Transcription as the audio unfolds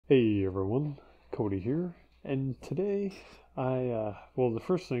Hey everyone, Cody here, and today well, the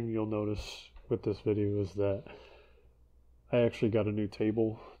first thing you'll notice with this video is that I actually got a new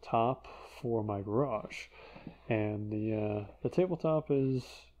tabletop for my garage, and the tabletop it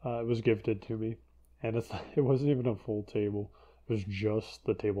was gifted to me, and it wasn't even a full table, it was just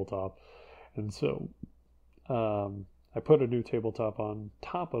the tabletop, and so I put a new tabletop on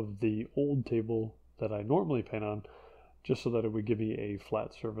top of the old table that I normally paint on just so that it would give me a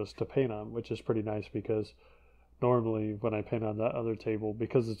flat surface to paint on, which is pretty nice because normally when I paint on that other table,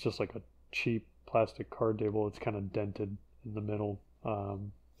 because it's just like a cheap plastic card table, it's kind of dented in the middle.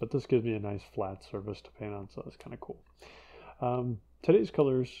 But this gives me a nice flat surface to paint on, so that's kind of cool. Today's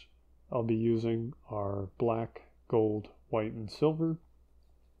colors I'll be using are black, gold, white, and silver.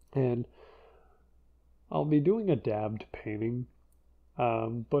 And I'll be doing a dabbed painting,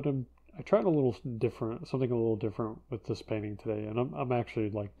 but I tried something a little different with this painting today, and I'm actually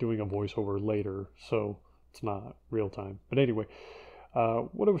like doing a voiceover later, so it's not real time. But anyway,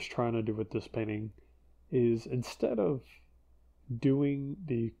 what I was trying to do with this painting is instead of doing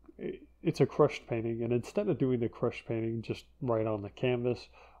it's a crushed painting, and instead of doing the crushed painting just right on the canvas,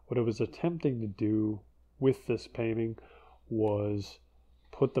 what I was attempting to do with this painting was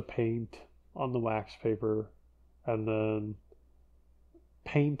put the paint on the wax paper and then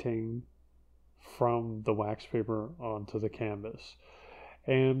painting from the wax paper onto the canvas.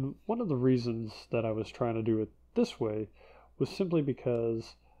 And one of the reasons that I was trying to do it this way was simply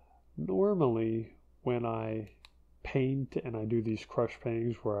because normally when I paint and I do these crush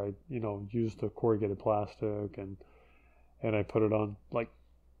paintings where I, use the corrugated plastic and I put it on like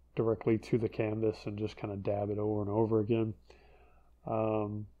directly to the canvas and just kind of dab it over and over again.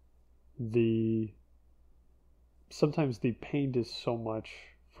 The sometimes the paint is so much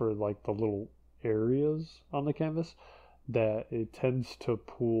for like the little areas on the canvas that it tends to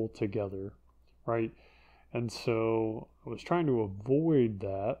pool together, right? And so I was trying to avoid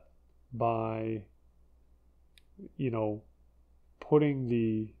that by, putting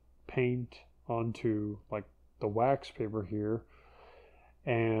the paint onto like the wax paper here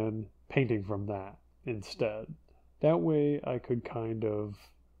and painting from that instead. That way I could kind of,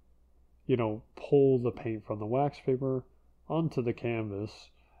 pull the paint from the wax paper onto the canvas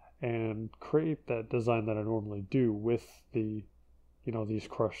and create that design that I normally do with the, these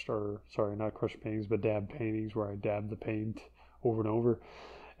not crushed paintings, but dab paintings where I dab the paint over and over.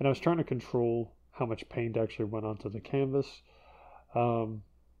 And I was trying to control how much paint actually went onto the canvas. And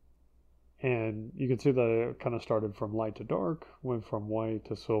you can see that it kind of started from light to dark, went from white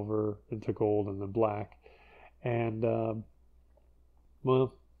to silver into gold and then black. And,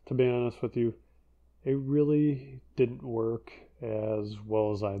 well, to be honest with you, it really didn't work as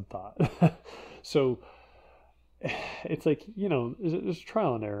well as I thought. So it's like, it's a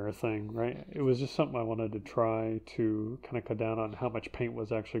trial and error thing, right? It was just something I wanted to try to kind of cut down on how much paint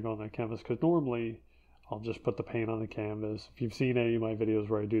was actually going on the canvas, because normally I'll just put the paint on the canvas. If you've seen any of my videos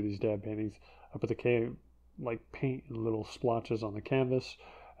where I do these dab paintings, I put the paint in little splotches on the canvas,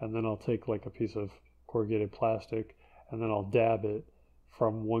 and then I'll take like a piece of corrugated plastic and then I'll dab it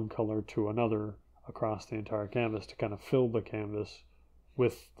from one color to another across the entire canvas to kind of fill the canvas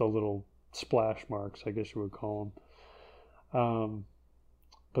with the little splash marks, I guess you would call them.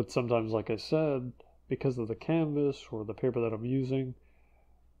 But sometimes, like I said, because of the canvas or the paper that I'm using,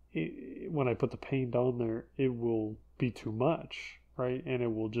 when I put the paint on there, it will be too much, right? And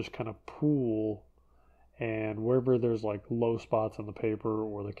it will just kind of pool, and wherever there's like low spots on the paper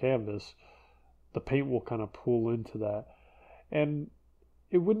or the canvas, the paint will kind of pool into that. And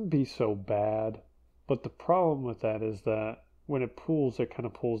it wouldn't be so bad, but the problem with that is that when it pools, it kind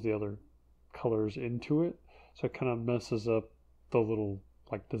of pulls the other colors into it. So it kind of messes up the little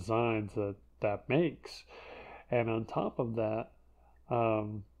like designs that makes. And on top of that,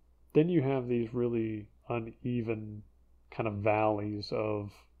 then you have these really uneven kind of valleys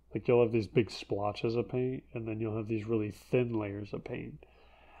of like you'll have these big splotches of paint and then you'll have these really thin layers of paint.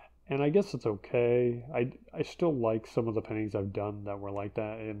 And I guess it's okay. I still like some of the paintings I've done that were like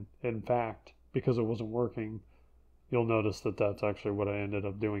that. And in fact, because it wasn't working, you'll notice that that's actually what I ended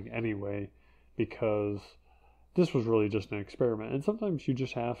up doing anyway, because this was really just an experiment. And sometimes you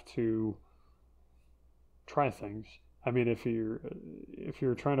just have to try things. I mean, if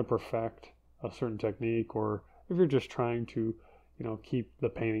you're trying to perfect a certain technique, or if you're just trying to, keep the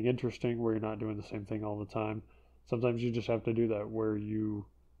painting interesting where you're not doing the same thing all the time, sometimes you just have to do that where you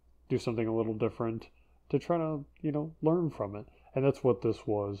do something a little different to try to, learn from it. And that's what this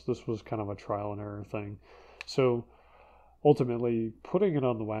was. This was kind of a trial and error thing. So ultimately, putting it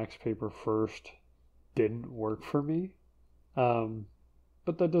on the wax paper first didn't work for me.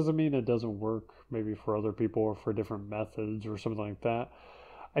 but that doesn't mean it doesn't work maybe for other people or for different methods or something like that.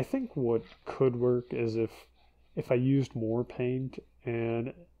 I think what could work is if I used more paint,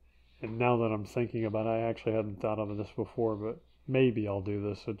 and now that I'm thinking about it, I actually hadn't thought of this before, but maybe I'll do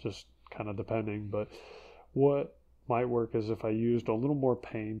this. It just kind of depending. But what might work is if I used a little more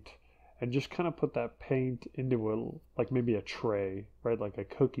paint and just kind of put that paint into like maybe a tray, right? Like a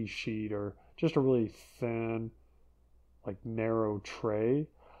cookie sheet or just a really thin, like narrow tray,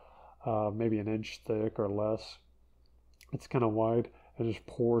 maybe an inch thick or less. It's kind of wide, and just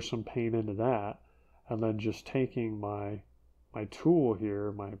pour some paint into that, and then just taking my tool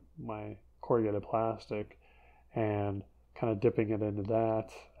here, my corrugated plastic, and kind of dipping it into that,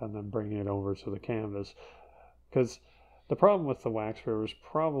 and then bringing it over to the canvas. Because the problem with the wax paper was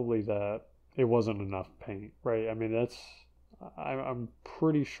probably that it wasn't enough paint, right? I mean, I'm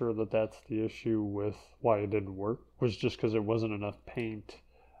pretty sure that that's the issue with why it didn't work, was just because it wasn't enough paint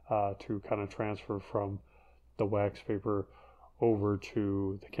to kind of transfer from the wax paper over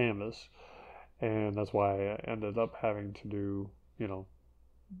to the canvas. And that's why I ended up having to do,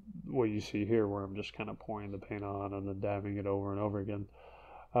 what you see here, where I'm just kind of pouring the paint on and then dabbing it over and over again.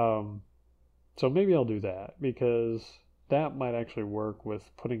 So maybe I'll do that, because that might actually work with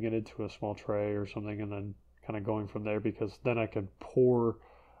putting it into a small tray or something and then kind of going from there, because then I could pour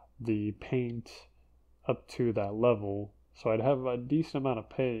the paint up to that level. So I'd have a decent amount of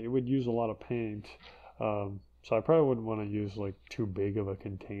paint. It would use a lot of paint. So I probably wouldn't want to use like too big of a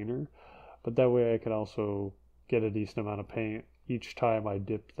container, but that way I could also get a decent amount of paint each time I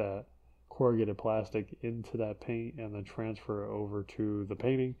dip that corrugated plastic into that paint and then transfer it over to the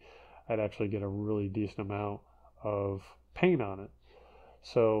painting. I'd actually get a really decent amount of paint on it.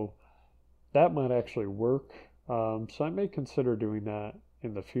 So that might actually work. So I may consider doing that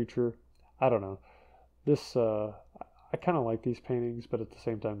in the future. I don't know. I kind of like these paintings, but at the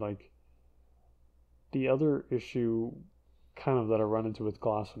same time, like, the other issue kind of that I run into with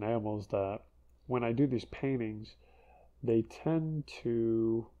gloss enamel is that when I do these paintings, they tend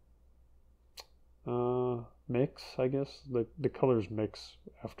to mix, I guess. The colors mix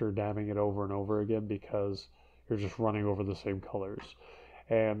after dabbing it over and over again, because you're just running over the same colors.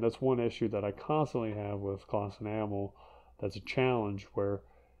 And that's one issue that I constantly have with gloss enamel. That's a challenge, where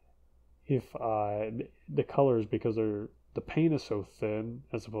the colors, because the paint is so thin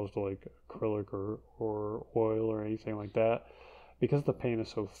as opposed to like acrylic or oil or anything like that, because the paint is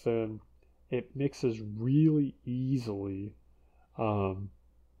so thin, it mixes really easily.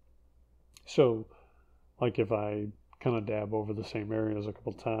 So like if I kind of dab over the same areas a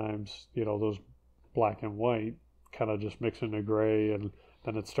couple times, those black and white kind of just mix into gray, and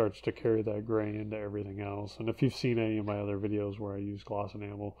then it starts to carry that gray into everything else. And if you've seen any of my other videos where I use gloss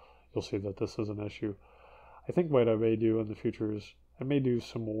enamel, you'll see that this is an issue. I think what I may do in the future is I may do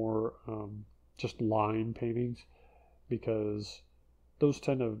some more just line paintings, because those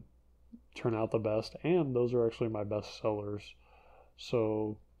tend to turn out the best, and those are actually my best sellers.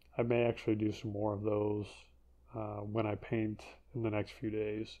 So I may actually do some more of those when I paint in the next few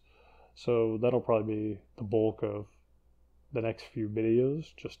days. So that'll probably be the bulk of the next few videos,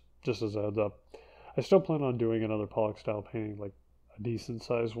 just as a heads up. I still plan on doing another Pollock style painting, like a decent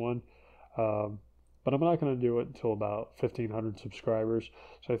sized one. But I'm not going to do it until about 1,500 subscribers.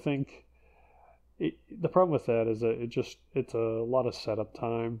 So I think the problem with that is that it's a lot of setup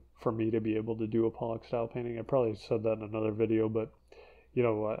time for me to be able to do a Pollock style painting. I probably said that in another video, but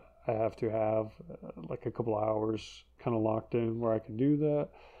I have to have like a couple hours kind of locked in where I can do that.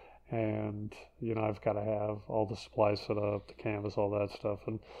 And I've got to have all the supplies set up, the canvas, all that stuff.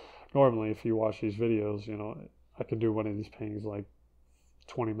 And normally if you watch these videos, I can do one of these paintings like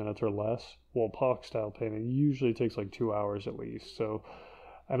 20 minutes or less. Well, Pollock style painting usually takes like 2 hours at least. So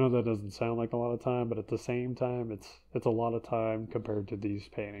I know that doesn't sound like a lot of time, but at the same time, it's a lot of time compared to these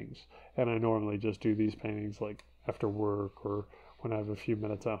paintings. And I normally just do these paintings like after work, or when I have a few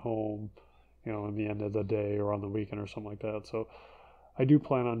minutes at home, in the end of the day or on the weekend or something like that. So I do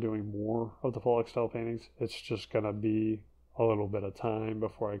plan on doing more of the Pollock style paintings. It's just going to be a little bit of time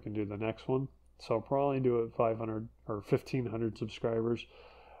before I can do the next one. So I'll probably do it 500 or 1,500 subscribers.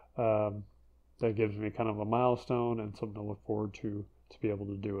 That gives me kind of a milestone and something to look forward to be able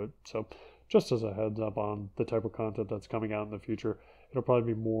to do it. So just as a heads up on the type of content that's coming out in the future, it'll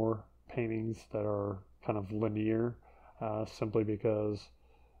probably be more paintings that are kind of linear, simply because,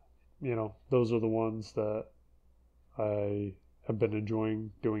 those are the ones that I have been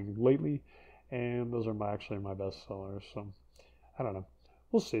enjoying doing lately, and those are actually my best sellers. So I don't know.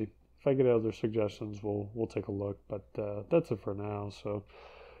 We'll see. If I get other suggestions, we'll take a look. But that's it for now. So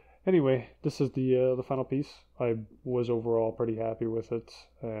Anyway, this is the final piece. I was overall pretty happy with it,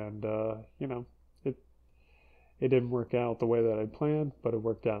 and it it didn't work out the way that I planned, but it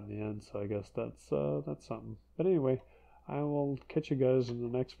worked out in the end. So I guess that's something. But anyway, I will catch you guys in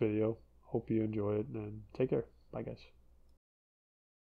the next video. Hope you enjoy it, and take care. Bye, guys.